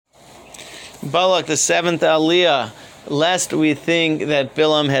Balak, the seventh Aliyah, lest we think that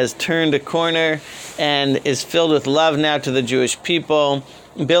Bilam has turned a corner and is filled with love now to the Jewish people.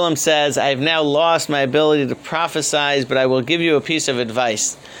 Bilam says, I have now lost my ability to prophesy, but I will give you a piece of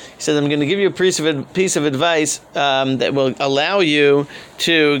advice. He says, I'm going to give you a piece of advice that will allow you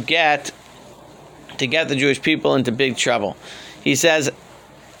to get the Jewish people into big trouble. He said,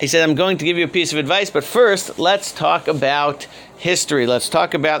 I'm going to give you a piece of advice, but first, let's talk about history. Let's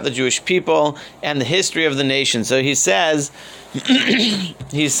talk about the Jewish people and the history of the nation. So he says,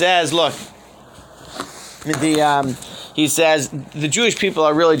 look, he says, the Jewish people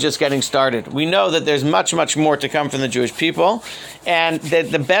are really just getting started. We know that there's much, much more to come from the Jewish people, and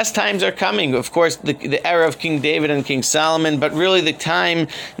that the best times are coming. Of course, the era of King David and King Solomon, but really the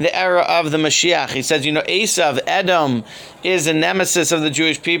era of the Mashiach. He says, Esav, Edom, is a nemesis of the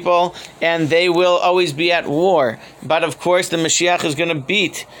Jewish people, and they will always be at war. But of course, the Mashiach is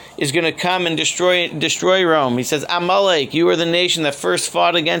going to come and destroy Rome. He says, Amalek, you are the nation that first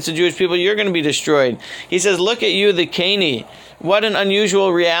fought against the Jewish people. You're going to be destroyed. He says, look at you, the Canaanite. What an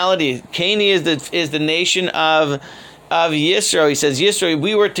unusual reality. Canaanite is the nation of Yisro. He says, Yisro,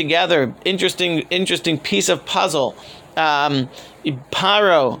 we were together. Interesting piece of puzzle.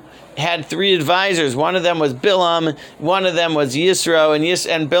 Paro had three advisors. One of them was Bilam, one of them was Yisro,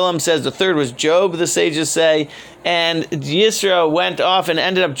 and Bilam says the third was Job, the sages say. And Yisro went off and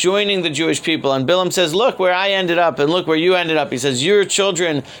ended up joining the Jewish people. And Bilam says, look where I ended up and look where you ended up. He says, your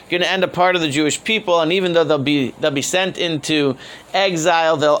children are going to end up part of the Jewish people, and even though they'll be sent into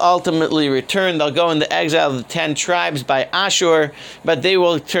exile, they'll ultimately return. They'll go into exile of the 10 tribes by Ashur, but they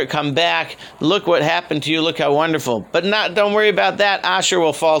will come back. Look what happened to you. Look how wonderful. But don't worry about that. Ashur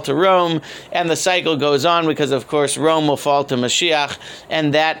will fall to Rome, and the cycle goes on because, of course, Rome will fall to Mashiach,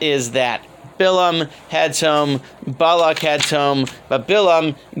 and that is that. Bilam heads home, Balak heads home, but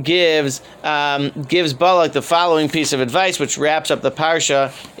Bilam gives Balak the following piece of advice, which wraps up the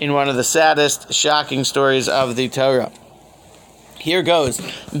parsha in one of the saddest, shocking stories of the Torah. Here goes.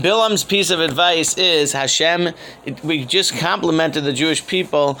 Bilam's piece of advice is, Hashem, we just complimented the Jewish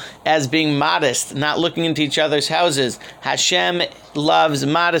people as being modest, not looking into each other's houses. Hashem loves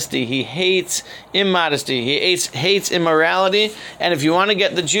modesty. He hates immodesty. He hates immorality. And if you want to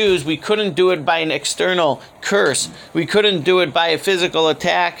get the Jews, we couldn't do it by an external curse. We couldn't do it by a physical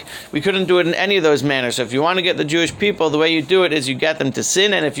attack. We couldn't do it in any of those manners. So if you want to get the Jewish people, the way you do it is you get them to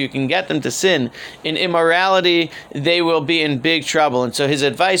sin. And if you can get them to sin in immorality, they will be in big trouble. And so his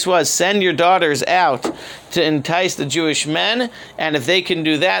advice was, send your daughters out to entice the Jewish men, and if they can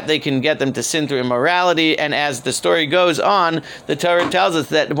do that, they can get them to sin through immorality. And as the story goes on, the Torah tells us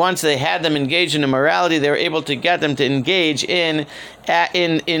that once they had them engaged in immorality, they were able to get them to engage in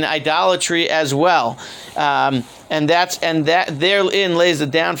idolatry as well. And that therein lays the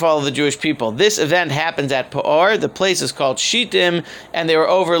downfall of the Jewish people. This event happens at Peor. The place is called Shittim, and they were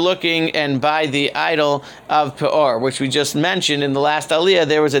overlooking and by the idol of Peor, which we just mentioned in the last Aliyah.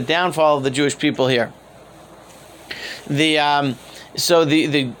 There was a downfall of the Jewish people here. The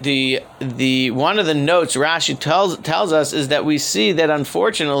one of the notes Rashi tells us is that we see that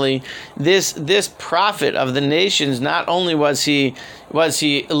unfortunately this prophet of the nations, not only was he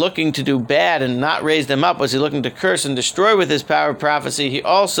looking to do bad and not raise them up, was he looking to curse and destroy with his power of prophecy, he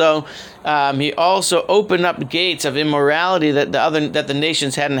also opened up gates of immorality that the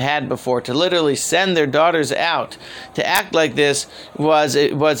nations hadn't had before. To literally send their daughters out to act like this was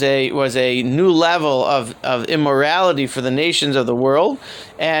a new level of immorality for the nations of the world.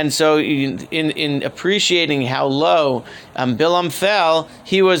 And so in appreciating how low Bilam fell,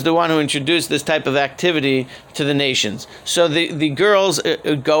 he was the one who introduced this type of activity to the nations. So the girls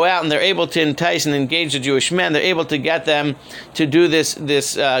go out and they're able to entice and engage the Jewish men. They're able to get them to do this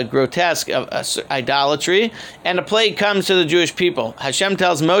grotesque idolatry, and a plague comes to the Jewish people. Hashem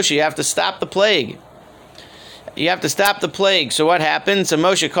tells Moshe, you have to stop the plague. You have to stop the plague. So what happens? So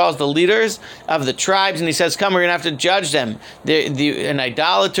Moshe calls the leaders of the tribes and he says, come, we're going to have to judge them. An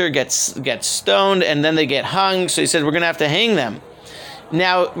idolater gets stoned and then they get hung. So he said, we're going to have to hang them.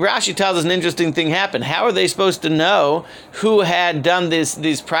 Now, Rashi tells us an interesting thing happened. How are they supposed to know who had done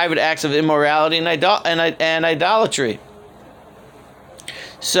these private acts of immorality and idolatry?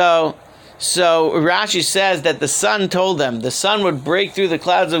 So Rashi says that the sun told them. The sun would break through the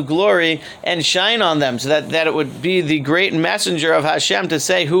clouds of glory and shine on them, so that it would be the great messenger of Hashem to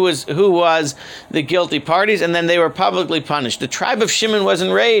say who was the guilty parties, and then they were publicly punished. The tribe of Shimon was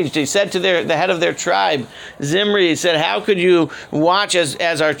enraged. He said to the head of their tribe, Zimri, he said, how could you watch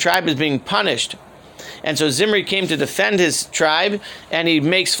as our tribe is being punished? And so Zimri came to defend his tribe, and he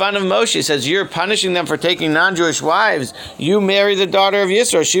makes fun of Moshe. He says, you're punishing them for taking non-Jewish wives. You marry the daughter of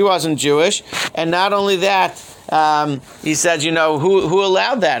Yisro. She wasn't Jewish. And not only that, he said, who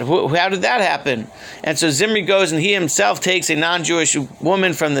allowed that? How did that happen? And so Zimri goes and he himself takes a non-Jewish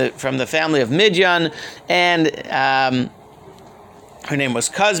woman from the family of Midian, and her name was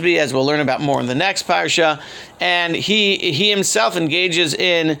Cosby, as we'll learn about more in the next parsha. And he himself engages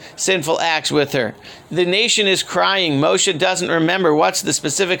in sinful acts with her. The nation is crying. Moshe doesn't remember what's the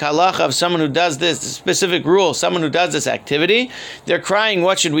specific halacha of someone who does this, the specific rule, someone who does this activity. They're crying,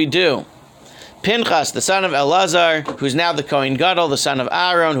 what should we do? Pinchas, the son of Elazar, who's now the Kohen Gadol, the son of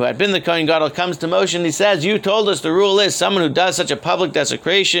Aaron, who had been the Kohen Gadol, comes to Moshe and he says, you told us the rule is someone who does such a public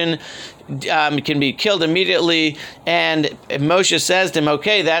desecration can be killed immediately. And Moshe says to him,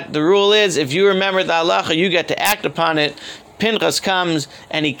 okay, that the rule is if you remember the halacha, you get to act upon it. Pinchas comes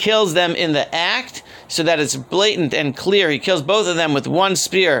and he kills them in the act, so that it's blatant and clear. He kills both of them with one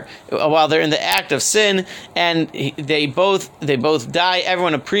spear while they're in the act of sin, and they both die.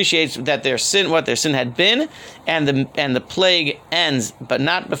 Everyone appreciates that what their sin had been, and the plague ends, but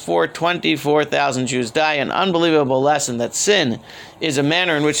not before 24,000 Jews die. An unbelievable lesson that sin is a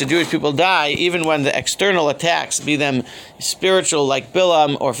manner in which the Jewish people die, even when the external attacks, be them spiritual like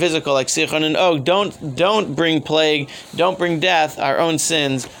Bilam or physical like Sichon and Og, don't bring plague, don't bring death. Our own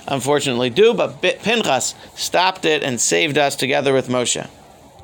sins, unfortunately, do. But Pinchas stopped it and saved us together with Moshe.